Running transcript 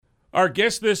Our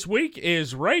guest this week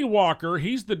is Ray Walker.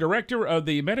 He's the director of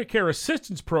the Medicare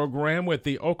Assistance Program with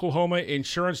the Oklahoma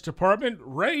Insurance Department.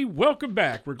 Ray, welcome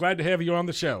back. We're glad to have you on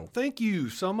the show. Thank you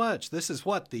so much. This is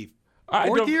what, the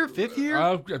fifth year?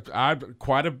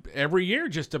 Every year,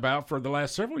 just about, for the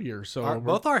last several years. So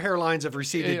both our hairlines have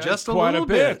receded just a quite little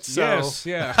bit. So. Yes,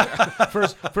 yeah.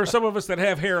 for some of us that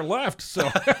have hair left. So,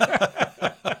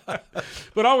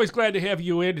 but always glad to have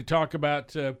you in to talk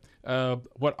about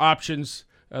what options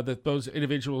that those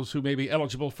individuals who may be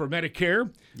eligible for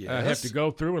Medicare have to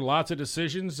go through, and lots of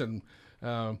decisions and,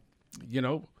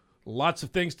 lots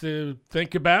of things to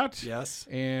think about. Yes.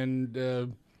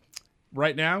 And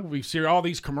right now we see all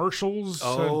these commercials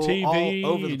on TV.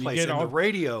 All over the place, on the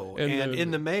radio and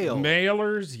in the mail.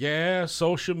 Mailers,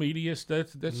 social media,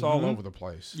 that's all over the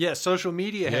place. Yeah, social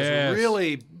media has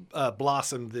really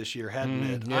blossomed this year, hasn't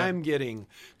it? Yeah. I'm getting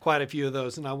quite a few of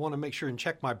those, and I want to make sure and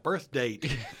check my birth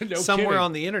date somewhere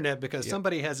on the internet because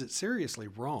somebody has it seriously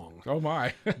wrong. Oh,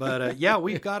 my. But,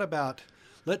 we've got about,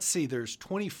 there's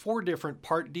 24 different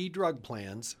Part D drug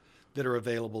plans that are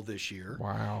available this year.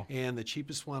 Wow. And the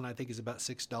cheapest one, I think, is about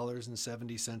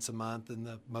 $6.70 a month, and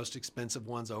the most expensive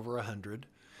one's over $100.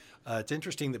 It's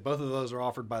interesting that both of those are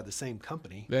offered by the same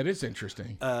company. That is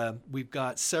interesting. We've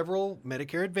got several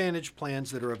Medicare Advantage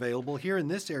plans that are available here in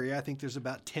this area. I think there's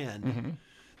about 10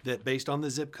 that, based on the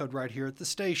zip code right here at the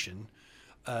station,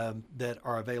 that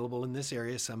are available in this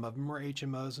area. Some of them are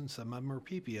HMOs and some of them are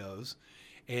PPOs.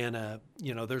 And,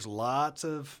 there's lots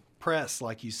of press,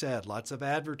 like you said, lots of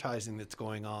advertising that's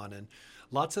going on, and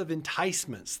lots of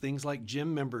enticements, things like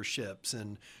gym memberships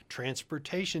and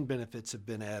transportation benefits have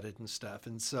been added and stuff.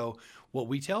 And so what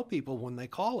we tell people when they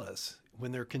call us,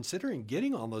 when they're considering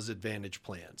getting on those Advantage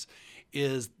plans,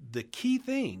 is the key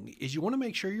thing is you want to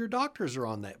make sure your doctors are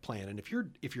on that plan. And if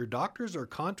your doctors are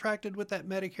contracted with that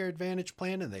Medicare Advantage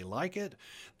plan and they like it,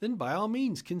 then by all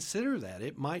means consider that.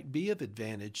 It might be of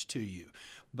advantage to you.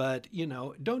 But,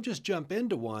 don't just jump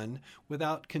into one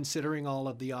without considering all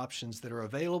of the options that are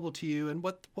available to you and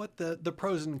what the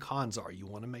pros and cons are. You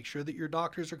want to make sure that your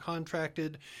doctors are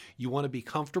contracted. You want to be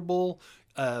comfortable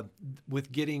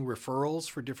with getting referrals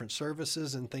for different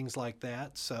services and things like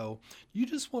that. So you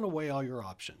just want to weigh all your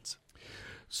options.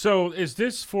 So is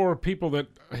this for people that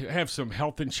have some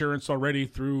health insurance already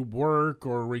through work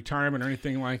or retirement or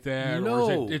anything like that?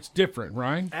 No. Or it's different,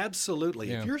 right?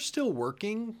 Absolutely. Yeah. If you're still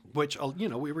working, which,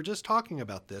 we were just talking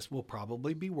about this, we'll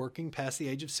probably be working past the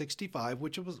age of 65,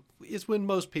 which is when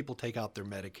most people take out their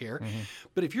Medicare. Mm-hmm.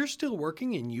 But if you're still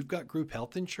working and you've got group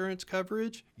health insurance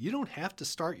coverage, you don't have to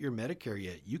start your Medicare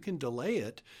yet. You can delay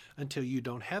it until you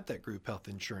don't have that group health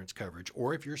insurance coverage.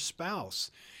 Or if your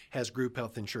spouse has group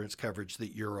health insurance coverage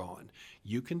that you're on,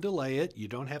 you can delay it. You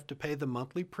don't have to pay the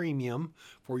monthly premium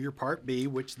for your Part B,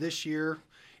 which this year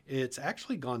it's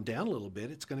actually gone down a little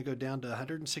bit. It's going to go down to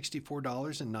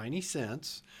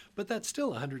 $164.90, but that's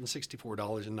still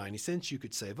 $164.90 you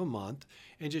could save a month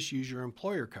and just use your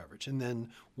employer coverage. And then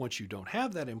once you don't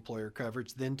have that employer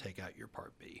coverage, then take out your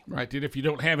Part B. Right. And if you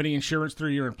don't have any insurance through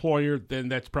your employer, then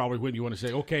that's probably when you want to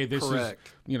say, okay, this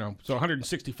Correct. is, so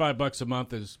 $165 a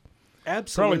month is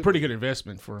absolutely probably a pretty good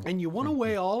investment for. And you want to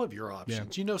weigh all of your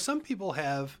options. Yeah. Some people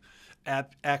have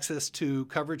access to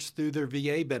coverage through their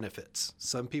VA benefits.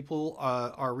 Some people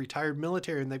are retired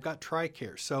military and they've got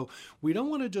TRICARE. So we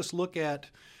don't want to just look at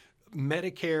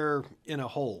Medicare in a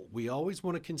whole. We always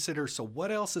want to consider, so what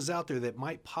else is out there that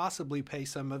might possibly pay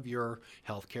some of your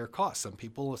health care costs? Some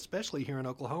people, especially here in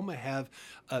Oklahoma, have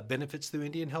benefits through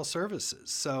Indian Health Services.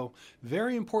 So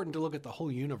very important to look at the whole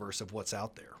universe of what's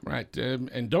out there. Right.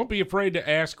 And don't be afraid to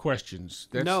ask questions.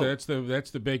 That's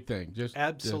the big thing.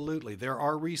 Absolutely. There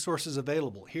are resources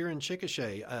available. Here in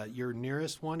Chickasha, your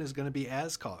nearest one is going to be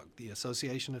ASCOG, the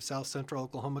Association of South Central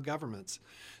Oklahoma Governments,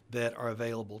 that are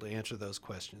available to answer those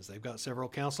questions. They've got several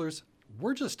counselors.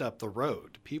 We're just up the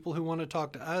road. People who want to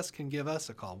talk to us can give us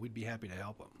a call. We'd be happy to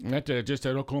help them. That just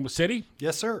at Oklahoma City?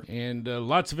 Yes, sir. And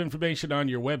lots of information on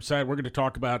your website. We're going to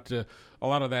talk about a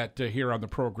lot of that here on the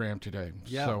program today.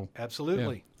 Yeah,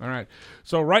 absolutely. Yeah. All right.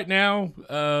 So right now,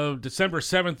 December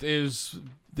 7th is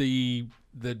the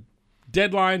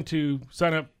deadline to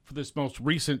sign up for this most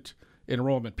recent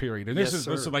enrollment period. And this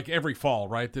is like every fall,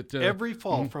 right? Every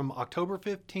fall from October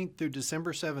 15th through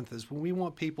December 7th is when we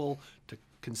want people to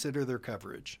consider their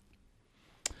coverage.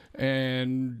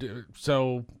 And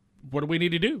so what do we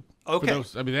need to do? Okay.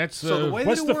 What's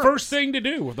the first thing to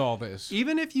do with all this?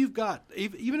 Even if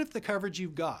the coverage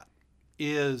you've got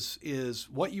is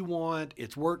what you want,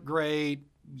 it's worked great,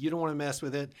 you don't want to mess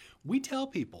with it, we tell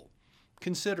people,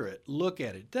 consider it, look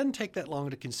at it. It doesn't take that long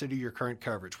to consider your current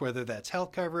coverage, whether that's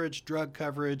health coverage, drug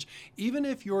coverage. Even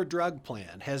if your drug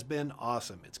plan has been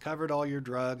awesome, it's covered all your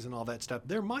drugs and all that stuff,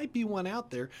 there might be one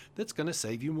out there that's going to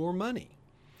save you more money.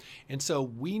 And so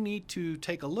we need to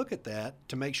take a look at that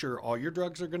to make sure all your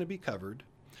drugs are going to be covered,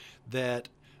 that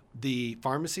the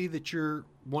pharmacy that you're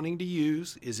wanting to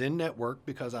use is in network,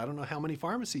 because I don't know how many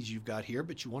pharmacies you've got here,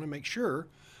 but you want to make sure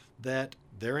that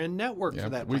they're in network for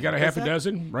that plan. We got a half a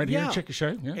dozen right here in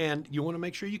Chickasha. Yeah. And you want to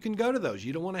make sure you can go to those.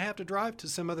 You don't want to have to drive to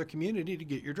some other community to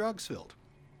get your drugs filled.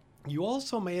 You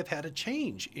also may have had a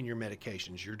change in your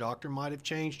medications. Your doctor might have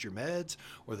changed your meds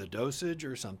or the dosage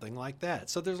or something like that.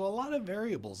 So there's a lot of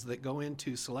variables that go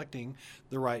into selecting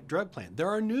the right drug plan. There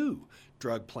are new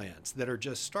drug plans that are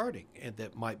just starting and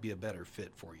that might be a better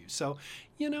fit for you. So,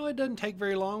 it doesn't take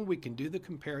very long. We can do the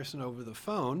comparison over the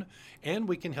phone, and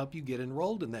we can help you get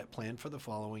enrolled in that plan for the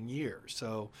following year.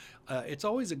 So it's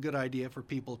always a good idea for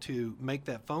people to make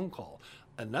that phone call.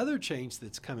 Another change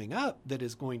that's coming up that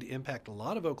is going to impact a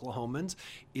lot of Oklahomans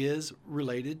is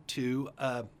related to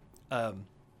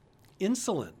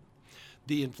insulin.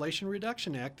 The Inflation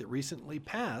Reduction Act that recently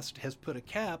passed has put a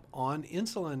cap on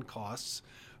insulin costs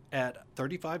at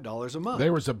 $35 a month.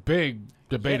 There was a big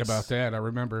debate about that, I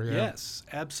remember. Yeah. Yes,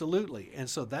 absolutely. And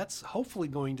so that's hopefully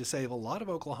going to save a lot of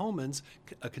Oklahomans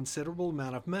a considerable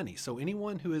amount of money. So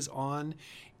anyone who is on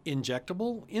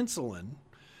injectable insulin,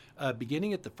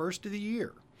 beginning at the first of the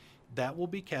year, that will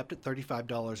be capped at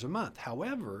 $35 a month.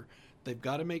 However, they've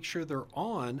got to make sure they're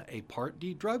on a Part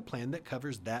D drug plan that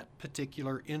covers that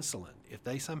particular insulin. If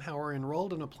they somehow are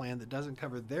enrolled in a plan that doesn't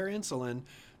cover their insulin,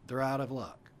 they're out of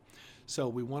luck. So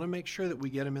we want to make sure that we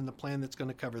get them in the plan that's going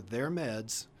to cover their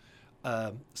meds,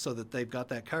 so that they've got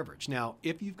that coverage. Now,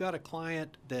 if you've got a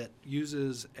client that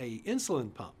uses a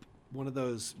insulin pump, one of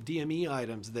those DME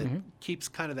items that keeps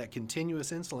kind of that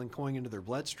continuous insulin going into their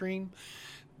bloodstream,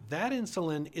 that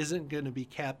insulin isn't going to be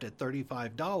capped at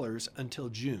 $35 until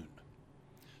June.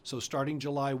 So starting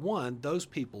July 1, those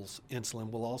people's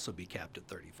insulin will also be capped at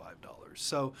 $35.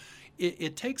 So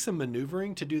it takes some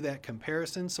maneuvering to do that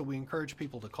comparison, so we encourage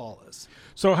people to call us.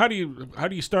 So how do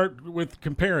you start with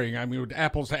comparing? I mean, with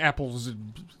apples to apples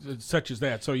and such as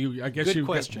that. So Good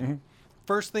question.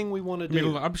 First thing we want to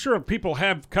do. I'm sure people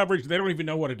have coverage. They don't even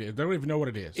know what it is. They don't even know what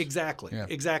it is. Exactly. Yeah.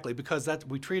 Exactly. Because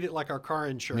we treat it like our car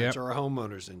insurance or our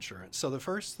homeowner's insurance. So the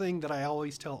first thing that I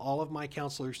always tell all of my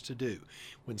counselors to do,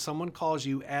 when someone calls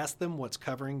you, ask them what's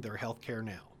covering their health care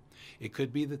now. It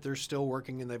could be that they're still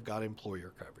working and they've got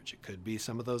employer coverage. It could be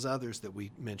some of those others that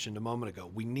we mentioned a moment ago.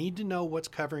 We need to know what's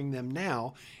covering them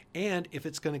now and if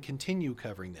it's going to continue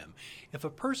covering them. If a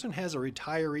person has a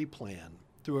retiree plan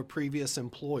through a previous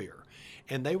employer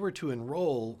and they were to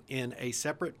enroll in a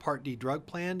separate Part D drug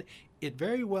plan, it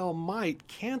very well might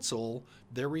cancel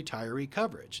their retiree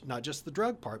coverage, not just the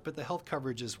drug part, but the health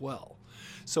coverage as well.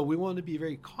 So we want to be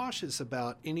very cautious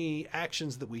about any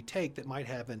actions that we take that might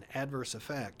have an adverse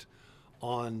effect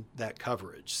on that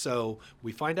coverage. So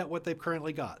we find out what they've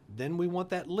currently got. Then we want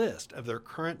that list of their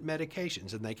current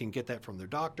medications, and they can get that from their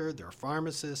doctor, their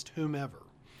pharmacist, whomever.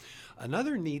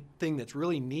 Another neat thing that's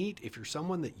really neat, if you're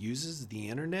someone that uses the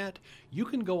internet, you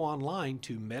can go online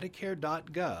to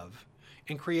Medicare.gov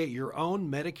and create your own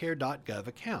Medicare.gov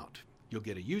account. You'll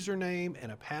get a username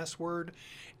and a password,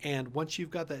 and once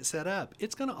you've got that set up,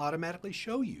 it's going to automatically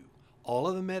show you all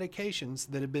of the medications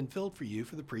that have been filled for you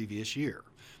for the previous year.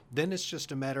 Then it's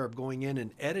just a matter of going in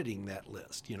and editing that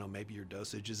list. Maybe your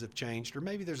dosages have changed, or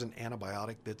maybe there's an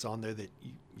antibiotic that's on there that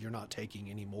you're not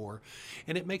taking anymore.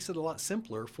 And it makes it a lot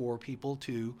simpler for people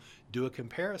to do a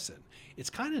comparison. It's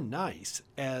kind of nice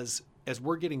as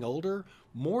we're getting older,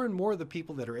 more and more of the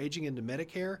people that are aging into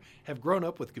Medicare have grown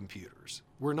up with computers.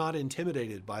 We're not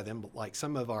intimidated by them like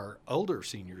some of our older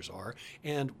seniors are,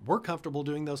 and we're comfortable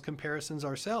doing those comparisons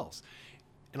ourselves.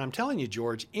 And I'm telling you,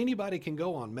 George, anybody can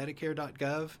go on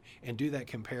Medicare.gov and do that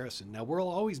comparison. Now, we'll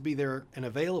always be there and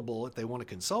available if they want to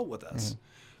consult with us.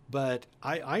 But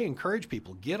I encourage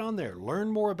people, get on there, learn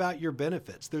more about your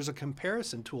benefits. There's a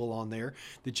comparison tool on there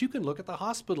that you can look at the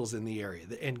hospitals in the area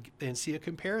and see a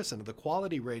comparison of the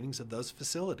quality ratings of those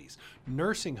facilities.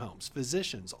 Nursing homes,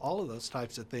 physicians, all of those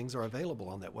types of things are available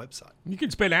on that website. You can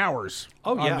spend hours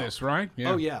on this, right?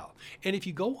 Yeah. Oh, yeah. And if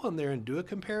you go on there and do a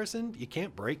comparison, you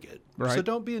can't break it. Right. So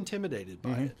don't be intimidated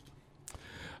by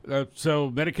it. So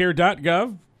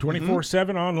Medicare.gov,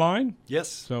 24/7 online?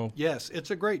 Yes. Yes,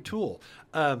 it's a great tool.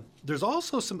 There's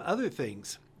also some other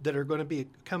things that are going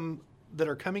to that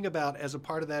are coming about as a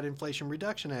part of that Inflation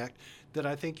Reduction Act that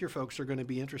I think your folks are going to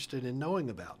be interested in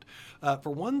knowing about. For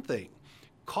one thing,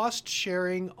 cost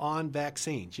sharing on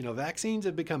vaccines. You know, vaccines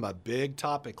have become a big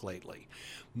topic lately.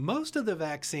 Most of the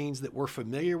vaccines that we're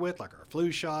familiar with, like our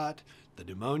flu shot, the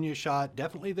pneumonia shot,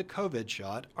 definitely the COVID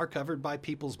shot, are covered by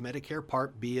people's Medicare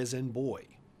Part B as in boy.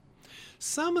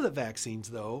 Some of the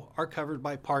vaccines, though, are covered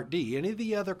by Part D. Any of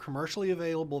the other commercially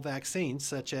available vaccines,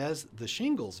 such as the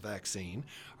shingles vaccine,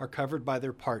 are covered by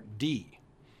their Part D.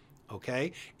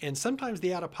 Okay? And sometimes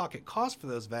the out-of-pocket cost for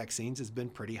those vaccines has been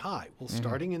pretty high. Well,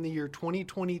 starting in the year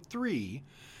 2023,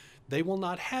 they will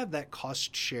not have that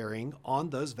cost sharing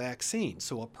on those vaccines.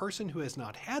 So a person who has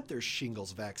not had their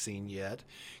shingles vaccine yet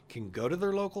can go to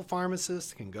their local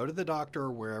pharmacist, can go to the doctor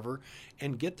or wherever,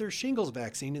 and get their shingles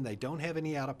vaccine, and they don't have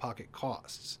any out-of-pocket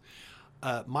costs.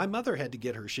 My mother had to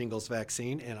get her shingles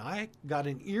vaccine, and I got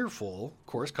an earful, of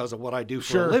course, because of what I do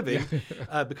for a living,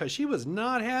 because she was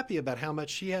not happy about how much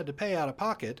she had to pay out of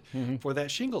pocket for that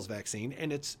shingles vaccine.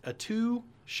 And it's a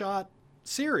 2-shot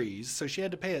series, so she had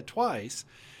to pay it twice.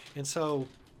 And so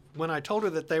when I told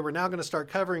her that they were now going to start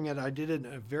covering it, I did it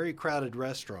in a very crowded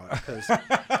restaurant because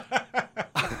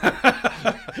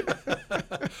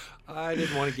I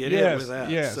didn't want to get in with that.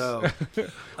 Yes. So,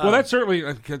 well, that's certainly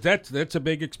that's a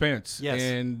big expense. Yes.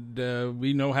 And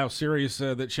we know how serious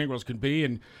that shingles can be,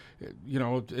 and you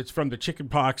know it's from the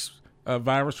chickenpox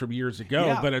virus from years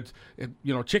ago. But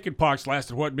chicken pox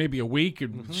lasted maybe a week,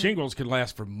 and shingles can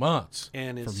last for months.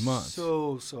 And it's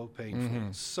so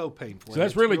painful, so painful. So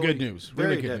that's really good news.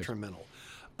 Very good detrimental.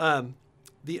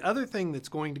 The other thing that's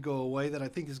going to go away that I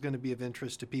think is going to be of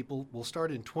interest to people will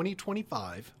start in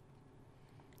 2025.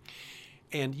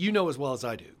 And you know as well as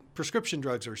I do, prescription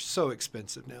drugs are so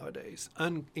expensive nowadays,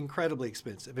 incredibly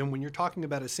expensive. And when you're talking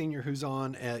about a senior who's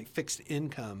on a fixed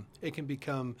income, it can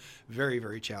become very,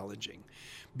 very challenging.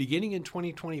 Beginning in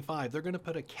 2025, they're going to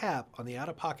put a cap on the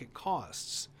out-of-pocket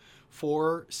costs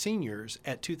for seniors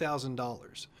at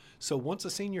 $2,000. So once a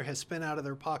senior has spent out of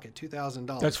their pocket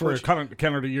 $2,000. That's for a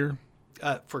calendar year?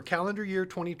 For calendar year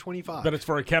 2025. But it's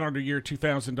for a calendar year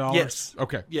 $2,000? Yes.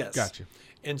 Okay. Yes. Gotcha.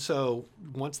 And so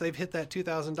once they've hit that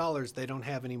 $2,000, they don't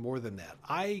have any more than that.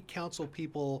 I counsel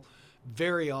people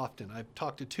very often. I've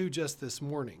talked to 2 just this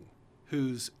morning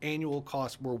whose annual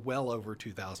costs were well over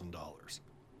 $2,000.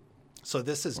 So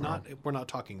this is we're not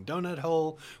talking donut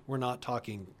hole. We're not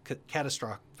talking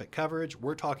catastrophic coverage.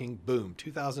 We're talking, boom,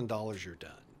 $2,000, you're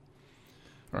done.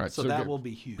 All right. So that will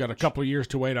be huge. Got a couple of years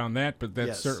to wait on that, but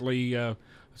that's certainly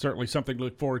something to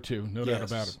look forward to. No doubt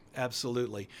about it.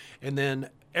 Absolutely. And then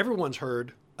everyone's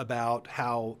heard about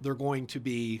how they're going to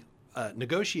be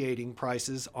negotiating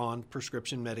prices on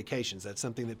prescription medications. That's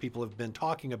something that people have been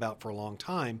talking about for a long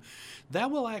time. That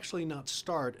will actually not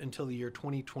start until the year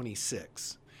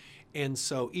 2026. And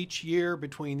so each year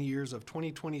between the years of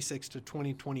 2026 to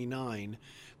 2029,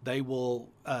 they will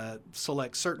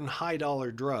select certain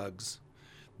high-dollar drugs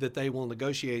that they will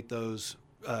negotiate those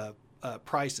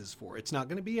prices for. It's not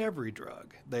going to be every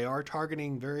drug. They are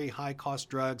targeting very high-cost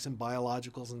drugs and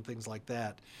biologicals and things like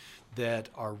that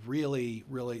are really,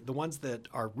 really the ones that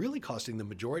are really costing the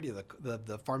majority of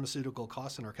the pharmaceutical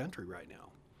costs in our country right now.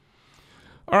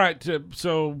 All right.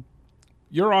 So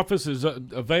your office is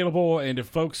available, and if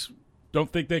folks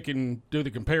don't think they can do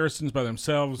the comparisons by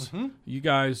themselves, you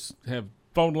guys have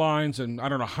phone lines, and I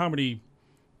don't know how many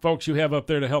folks you have up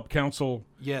there to help counsel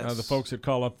the folks that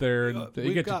call up there, and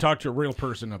you get to talk to a real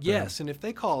person up there. Yes, and if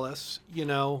they call us,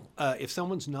 if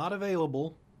someone's not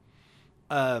available,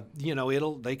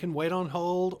 they can wait on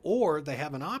hold, or they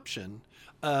have an option.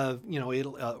 A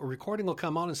recording will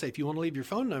come on and say, if you want to leave your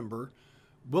phone number,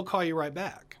 we'll call you right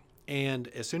back. And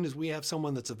as soon as we have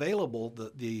someone that's available,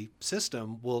 the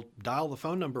system will dial the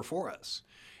phone number for us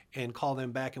and call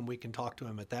them back, and we can talk to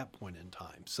them at that point in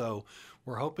time. So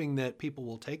we're hoping that people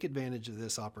will take advantage of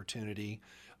this opportunity.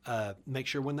 Make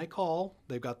sure when they call,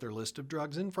 they've got their list of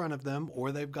drugs in front of them,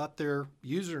 or they've got their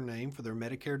username for their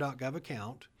Medicare.gov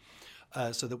account,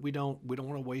 so that we don't want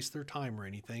to waste their time or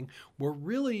anything. We're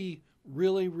really,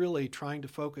 really, really trying to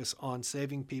focus on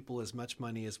saving people as much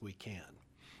money as we can,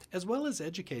 as well as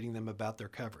educating them about their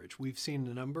coverage. We've seen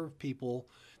a number of people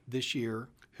this year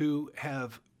who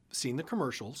have seen the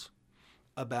commercials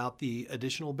about the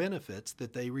additional benefits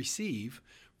that they receive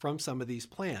from some of these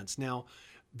plans. Now,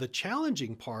 the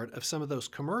challenging part of some of those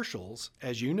commercials,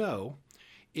 as you know,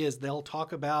 is they'll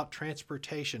talk about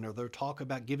transportation, or they'll talk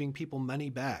about giving people money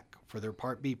back for their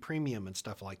Part B premium and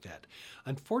stuff like that.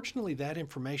 Unfortunately, that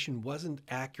information wasn't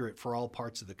accurate for all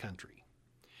parts of the country.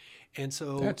 And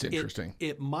so that's interesting.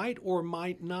 It might or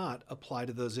might not apply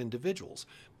to those individuals.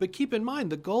 But keep in mind,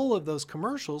 the goal of those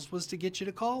commercials was to get you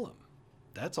to call them.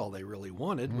 That's all they really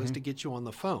wanted, was to get you on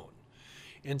the phone.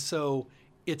 And so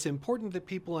it's important that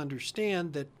people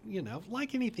understand that,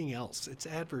 like anything else, it's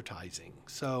advertising.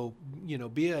 So,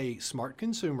 be a smart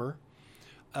consumer,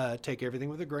 take everything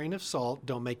with a grain of salt,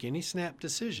 don't make any snap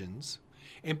decisions,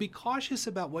 and be cautious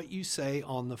about what you say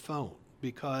on the phone,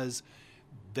 because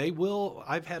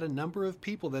I've had a number of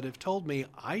people that have told me,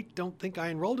 I don't think I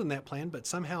enrolled in that plan, but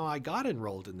somehow I got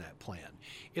enrolled in that plan.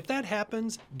 If that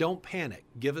happens, don't panic.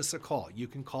 Give us a call. You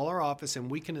can call our office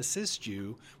and we can assist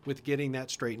you with getting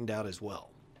that straightened out as well.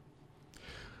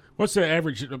 What's the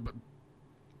average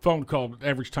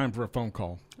average time for a phone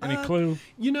call? Any clue?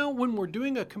 When we're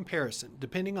doing a comparison,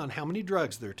 depending on how many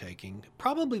drugs they're taking,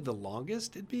 probably the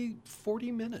longest, it'd be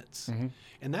 40 minutes. Mm-hmm.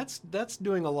 And that's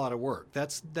doing a lot of work.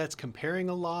 That's comparing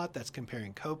a lot. That's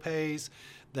comparing copays.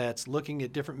 That's looking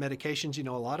at different medications.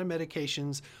 A lot of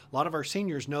medications, a lot of our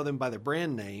seniors know them by their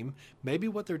brand name. Maybe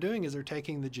what they're doing is they're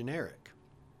taking the generic.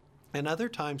 And other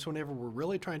times, whenever we're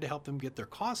really trying to help them get their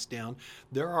costs down,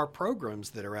 there are programs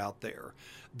that are out there.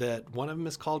 That one of them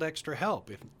is called Extra Help.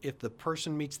 If the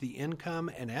person meets the income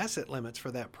and asset limits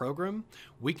for that program,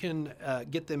 we can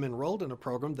get them enrolled in a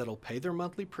program that'll pay their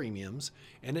monthly premiums,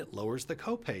 and it lowers the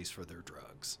copays for their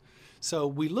drugs. So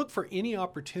we look for any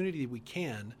opportunity we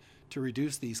can to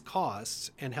reduce these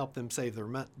costs and help them save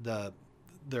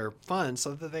their funds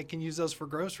so that they can use those for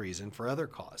groceries and for other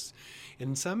costs.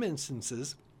 In some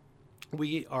instances,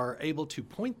 we are able to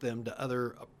point them to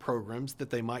other programs that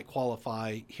they might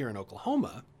qualify here in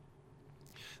Oklahoma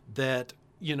that,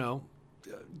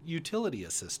 utility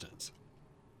assistance,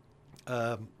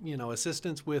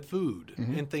 assistance with food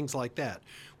mm-hmm. and things like that.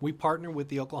 We partner with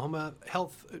the Oklahoma,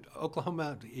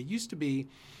 it used to be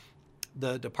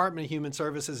the Department of Human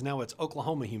Services. Now it's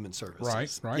Oklahoma Human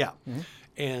Services. Right. Yeah. Mm-hmm.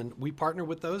 And we partner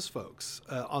with those folks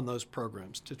on those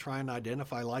programs to try and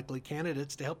identify likely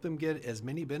candidates to help them get as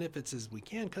many benefits as we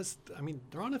can, because,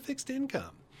 they're on a fixed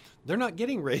income. They're not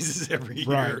getting raises every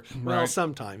year. Well,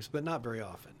 sometimes, but not very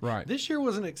often. Right. This year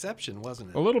was an exception,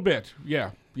 wasn't it? A little bit.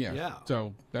 Yeah. Yeah.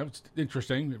 So that was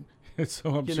interesting.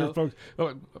 So I'm sure folks,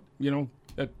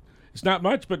 it's not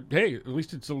much, but hey, at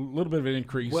least it's a little bit of an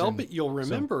increase. Well, but you'll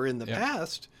remember in the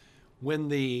past, when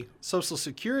the Social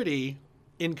Security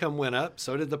income went up,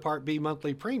 so did the Part B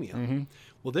monthly premium. Mm-hmm.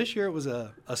 Well, this year it was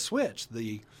a switch.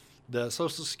 The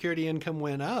Social Security income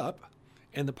went up,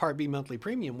 and the Part B monthly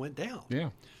premium went down.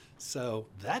 Yeah. So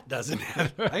that doesn't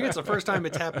happen. I think it's the first time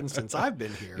it's happened since I've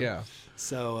been here. Yeah.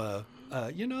 So,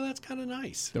 that's kind of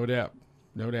nice. No doubt.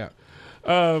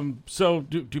 So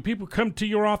do people come to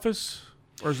your office?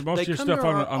 Or is most of your stuff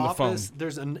on the phone?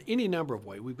 There's any number of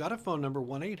ways. We've got a phone number,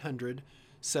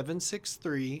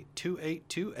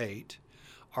 1-800-763-2828.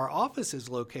 Our office is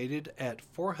located at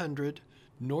 400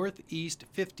 Northeast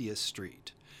 50th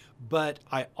Street. But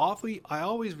I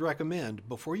always recommend,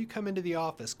 before you come into the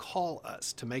office, call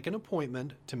us to make an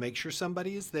appointment, to make sure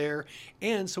somebody is there,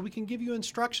 and so we can give you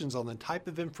instructions on the type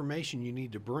of information you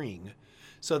need to bring,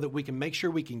 so that we can make sure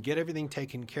we can get everything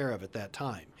taken care of at that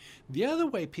time. The other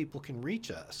way people can reach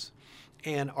us,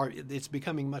 and it's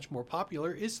becoming much more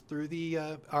popular, is through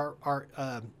our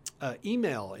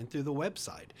email and through the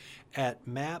website at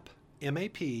map.oid.ok.gov,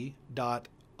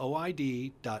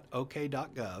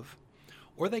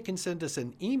 or they can send us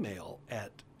an email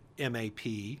at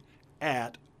map@oid.ok.gov.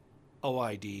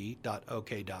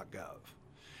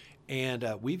 And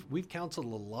we've counseled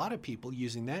a lot of people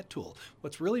using that tool.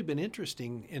 What's really been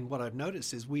interesting and what I've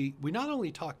noticed is we not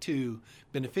only talk to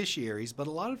beneficiaries, but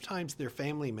a lot of times they're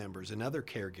family members and other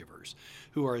caregivers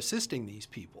who are assisting these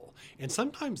people. And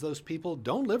sometimes those people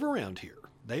don't live around here.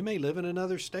 They may live in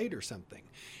another state or something.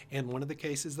 And one of the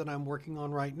cases that I'm working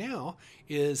on right now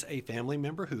is a family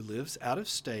member who lives out of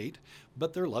state,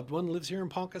 but their loved one lives here in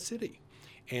Ponca City.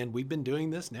 And we've been doing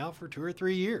this now for 2 or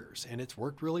 3 years, and it's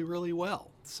worked really, really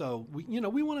well. So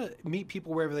we want to meet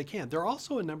people wherever they can. There are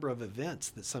also a number of events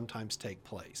that sometimes take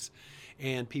place,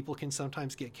 and people can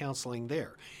sometimes get counseling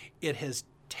there. It has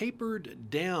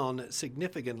tapered down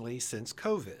significantly since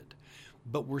COVID,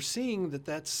 but we're seeing that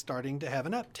that's starting to have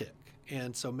an uptick.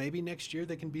 And so maybe next year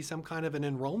there can be some kind of an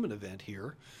enrollment event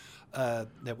here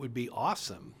that would be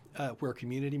awesome, where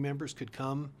community members could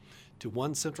come to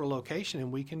one central location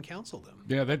and we can counsel them.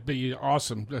 Yeah, that'd be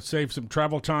awesome. That saves some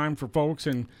travel time for folks,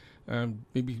 and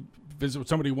maybe visit with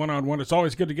somebody one-on-one. It's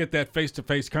always good to get that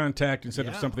face-to-face contact instead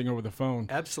of something over the phone.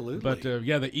 Absolutely. But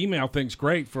the email thing's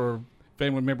great for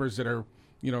family members that are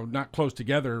not close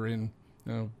together, and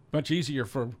much easier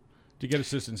to get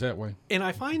assistance that way. And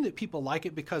I find that people like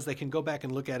it because they can go back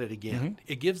and look at it again. Mm-hmm.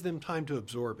 It gives them time to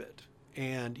absorb it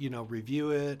and, review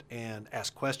it and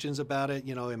ask questions about it.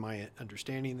 Am I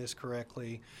understanding this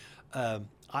correctly?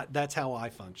 That's how I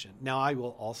function. Now, I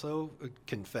will also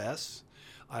confess,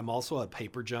 I'm also a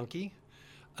paper junkie.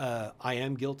 I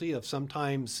am guilty of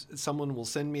sometimes someone will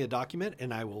send me a document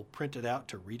and I will print it out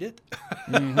to read it.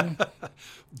 Mm-hmm.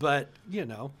 But,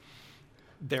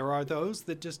 there are those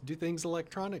that just do things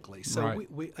electronically. So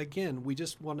right. we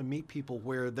just want to meet people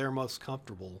where they're most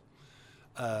comfortable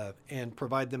and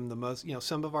provide them the most.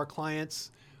 Some of our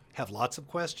clients have lots of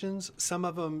questions. Some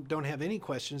of them don't have any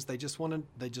questions. They just want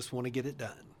to get it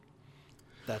done.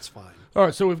 That's fine. All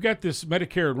right. So we've got this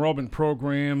Medicare enrollment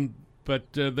program, but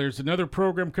there's another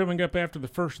program coming up after the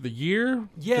first of the year.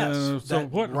 Yes. So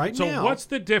what's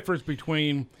the difference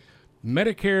between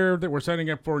Medicare that we're signing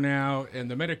up for now and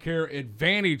the Medicare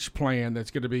Advantage plan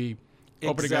that's going to be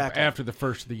opening up after the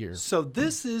first of the year? So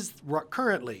this is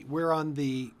currently we're in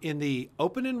the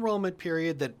open enrollment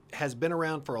period that has been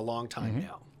around for a long time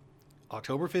now,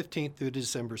 October 15th through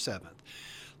December 7th.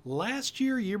 Last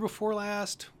year before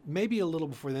last, maybe a little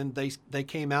before then, they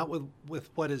came out with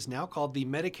what is now called the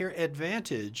Medicare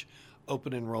Advantage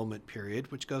open enrollment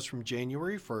period, which goes from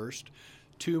January 1st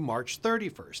to March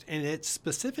 31st. And it's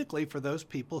specifically for those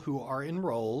people who are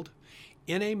enrolled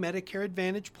in a Medicare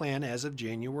Advantage plan as of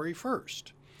January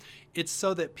 1st. It's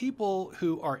so that people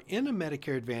who are in a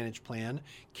Medicare Advantage plan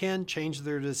can change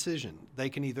their decision. They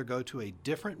can either go to a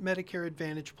different Medicare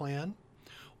Advantage plan,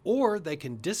 or they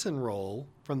can disenroll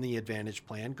from the Advantage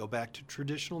plan, go back to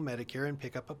traditional Medicare, and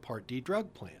pick up a Part D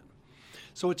drug plan.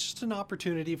 So it's just an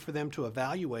opportunity for them to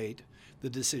evaluate the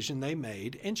decision they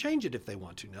made and change it if they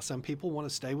want to. Now, some people want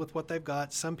to stay with what they've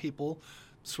got. Some people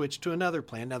switch to another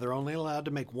plan. Now, they're only allowed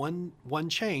to make one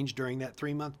change during that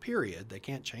 3-month period. They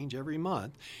can't change every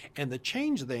month. And the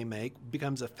change they make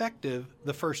becomes effective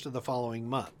the first of the following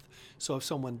month. So if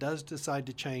someone does decide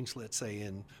to change, let's say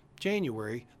in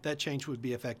January, that change would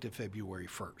be effective February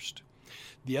 1st.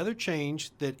 The other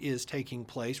change that is taking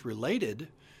place related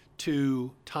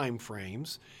to time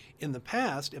frames, in the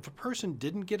past, if a person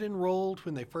didn't get enrolled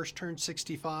when they first turned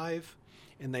 65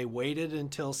 and they waited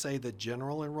until, say, the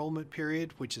general enrollment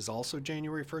period, which is also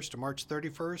January 1st to March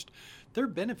 31st, their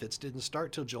benefits didn't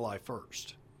start till July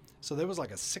 1st. So there was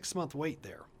like a 6-month wait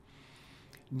there.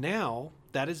 Now,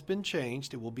 that has been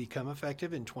changed. It will become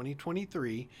effective in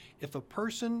 2023. If a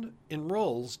person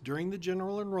enrolls during the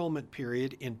general enrollment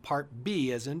period in Part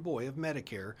B, as in boy, of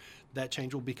Medicare, that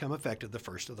change will become effective the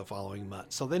first of the following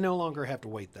month. So they no longer have to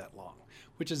wait that long,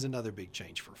 which is another big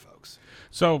change for folks.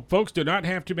 So folks do not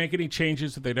have to make any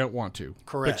changes if they don't want to.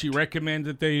 Correct. But you recommend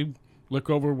that they look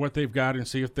over what they've got and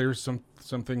see if there's some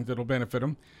things that'll benefit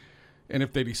them. And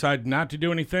if they decide not to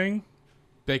do anything,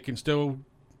 they can still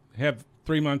have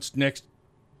 3 months next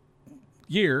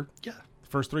year, the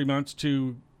first 3 months,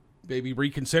 to maybe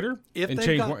reconsider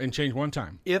and change one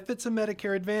time. If it's a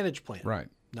Medicare Advantage plan. Right.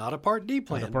 Not a Part D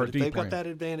plan, but if they've got that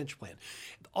Advantage plan.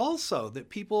 Also,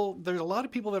 there's a lot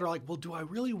of people that are like, well, do I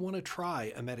really want to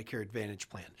try a Medicare Advantage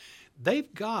plan?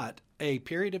 They've got a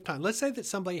period of time. Let's say that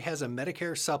somebody has a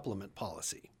Medicare supplement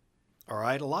policy. All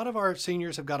right. A lot of our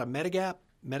seniors have got a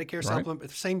Medicare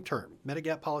supplement, same term,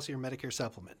 Medigap policy or Medicare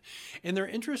supplement. And they're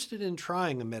interested in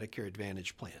trying a Medicare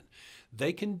Advantage plan.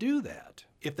 They can do that.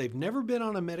 If they've never been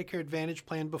on a Medicare Advantage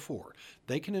plan before,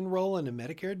 they can enroll in a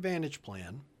Medicare Advantage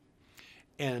plan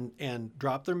and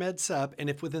drop their Med Sup. And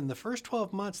if within the first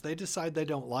 12 months they decide they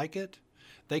don't like it,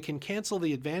 they can cancel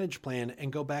the Advantage plan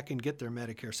and go back and get their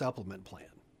Medicare supplement plan.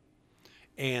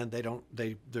 And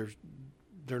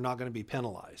they're not going to be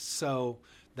penalized. So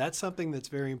that's something that's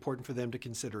very important for them to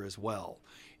consider as well,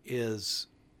 is,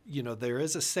 there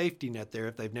is a safety net there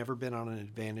if they've never been on an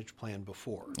Advantage plan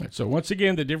before. Right, so once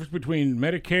again, the difference between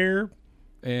Medicare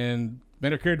and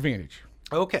Medicare Advantage.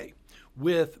 Okay.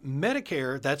 With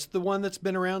Medicare, that's the one that's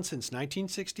been around since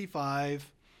 1965.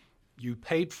 You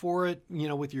paid for it,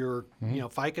 with your,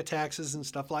 FICA taxes and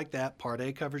stuff like that. Part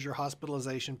A covers your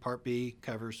hospitalization. Part B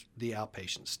covers the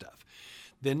outpatient stuff.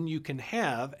 Then you can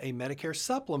have a Medicare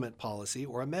supplement policy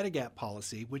or a Medigap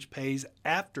policy, which pays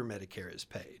after Medicare is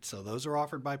paid. So those are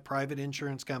offered by private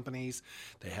insurance companies.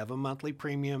 They have a monthly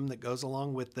premium that goes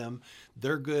along with them.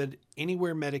 They're good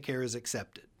anywhere Medicare is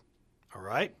accepted. All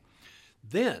right?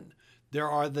 Then there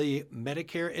are the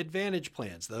Medicare Advantage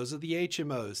plans. Those are the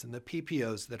HMOs and the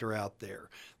PPOs that are out there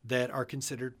that are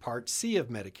considered Part C of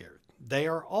Medicare. They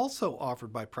are also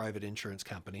offered by private insurance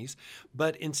companies,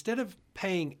 but instead of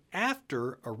paying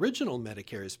after original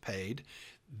Medicare is paid,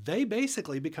 they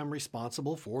basically become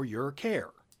responsible for your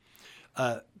care.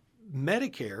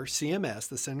 Medicare, CMS,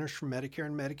 the Centers for Medicare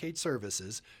and Medicaid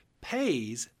Services,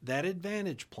 pays that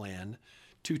Advantage plan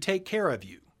to take care of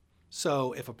you.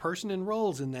 So if a person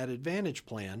enrolls in that Advantage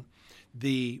plan,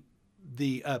 the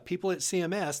people at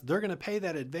CMS, they're going to pay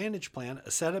that Advantage plan a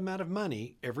set amount of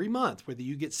money every month, whether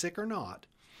you get sick or not.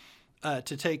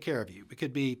 to take care of you. It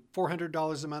could be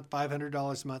 $400 a month,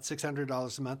 $500 a month,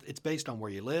 $600 a month. It's based on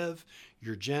where you live,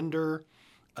 your gender,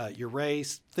 your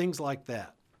race, things like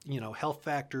that, health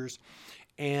factors.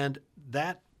 And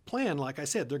that plan, like I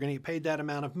said, they're going to get paid that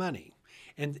amount of money.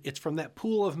 And it's from that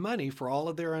pool of money for all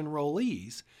of their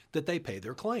enrollees that they pay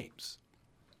their claims.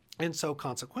 And so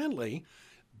consequently,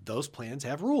 those plans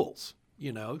have rules.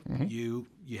 You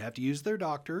have to use their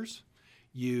doctors.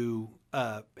 You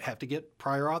have to get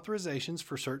prior authorizations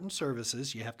for certain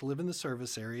services. You have to live in the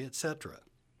service area, et cetera.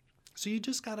 So you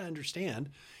just got to understand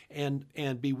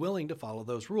and be willing to follow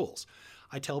those rules.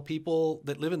 I tell people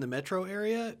that live in the metro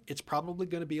area, it's probably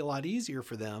going to be a lot easier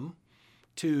for them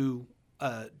to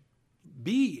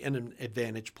be in an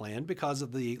Advantage plan because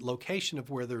of the location of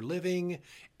where they're living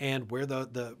and where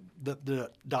the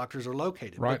doctors are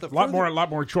located. Right, But a lot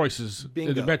more choices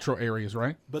in the metro areas,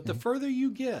 right? But the further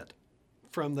you get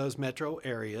from those metro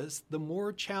areas, the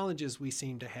more challenges we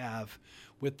seem to have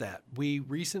with that. We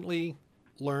recently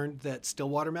learned that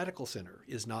Stillwater Medical Center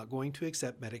is not going to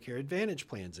accept Medicare Advantage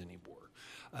plans anymore.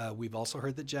 We've also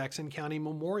heard that Jackson County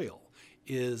Memorial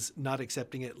is not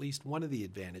accepting at least one of the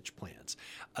Advantage plans.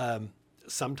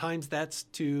 Sometimes that's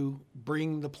to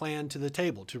bring the plan to the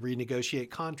table, to renegotiate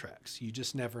contracts. You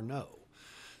just never know.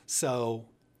 So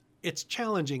it's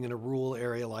challenging in a rural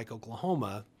area like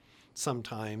Oklahoma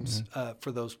sometimes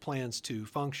for those plans to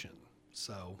function.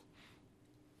 So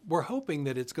we're hoping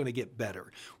that it's going to get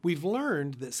better. We've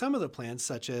learned that some of the plans,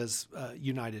 such as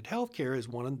United Healthcare, is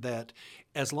one that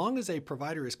as long as a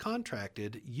provider is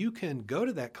contracted, you can go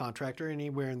to that contractor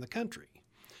anywhere in the country.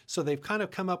 So they've kind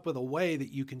of come up with a way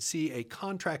that you can see a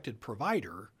contracted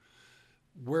provider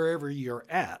wherever you're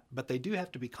at, but they do have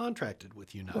to be contracted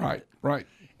with United. Right.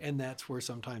 And that's where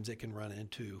sometimes it can run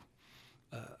into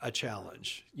a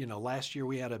challenge. Last year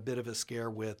we had a bit of a scare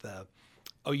with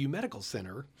OU Medical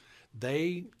Center.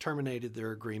 They terminated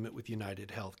their agreement with United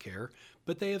Healthcare,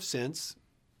 but they have since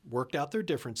worked out their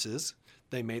differences.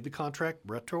 They made the contract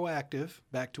retroactive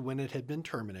back to when it had been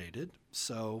terminated,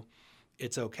 so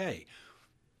it's okay.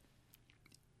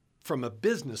 From a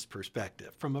business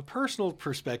perspective, from a personal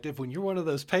perspective, when you're one of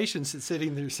those patients that's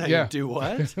sitting there saying, do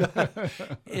what?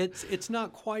 It's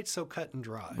not quite so cut and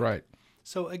dry. Right.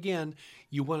 So again,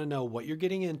 you want to know what you're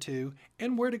getting into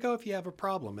and where to go if you have a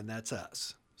problem, and that's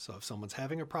us. So if someone's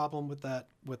having a problem with that,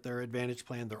 with their Advantage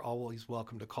plan, they're always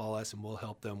welcome to call us and we'll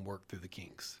help them work through the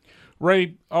kinks.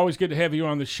 Ray, always good to have you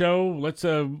on the show. Let's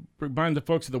remind the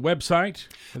folks of the website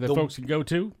that folks can go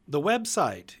to. The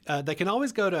website, they can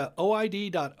always go to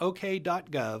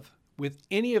oid.ok.gov with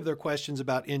any of their questions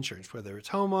about insurance, whether it's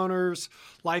homeowners,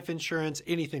 life insurance,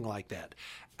 anything like that.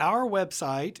 Our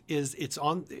website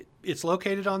it's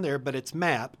located on there, but it's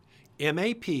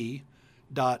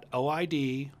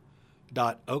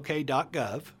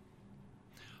map.oid.ok.gov.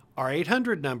 Our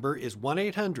 800 number is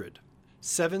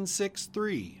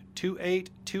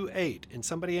 1-800-763-2828, and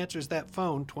somebody answers that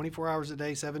phone 24 hours a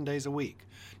day, 7 days a week.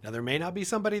 Now, there may not be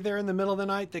somebody there in the middle of the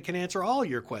night that can answer all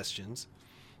your questions,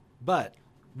 but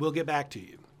we'll get back to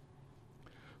you.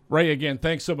 Ray, again,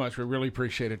 thanks so much. We really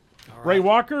appreciate it. Right. Ray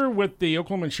Walker with the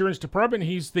Oklahoma Insurance Department.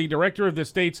 He's the director of the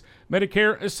state's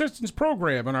Medicare Assistance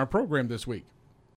Program on our program this week.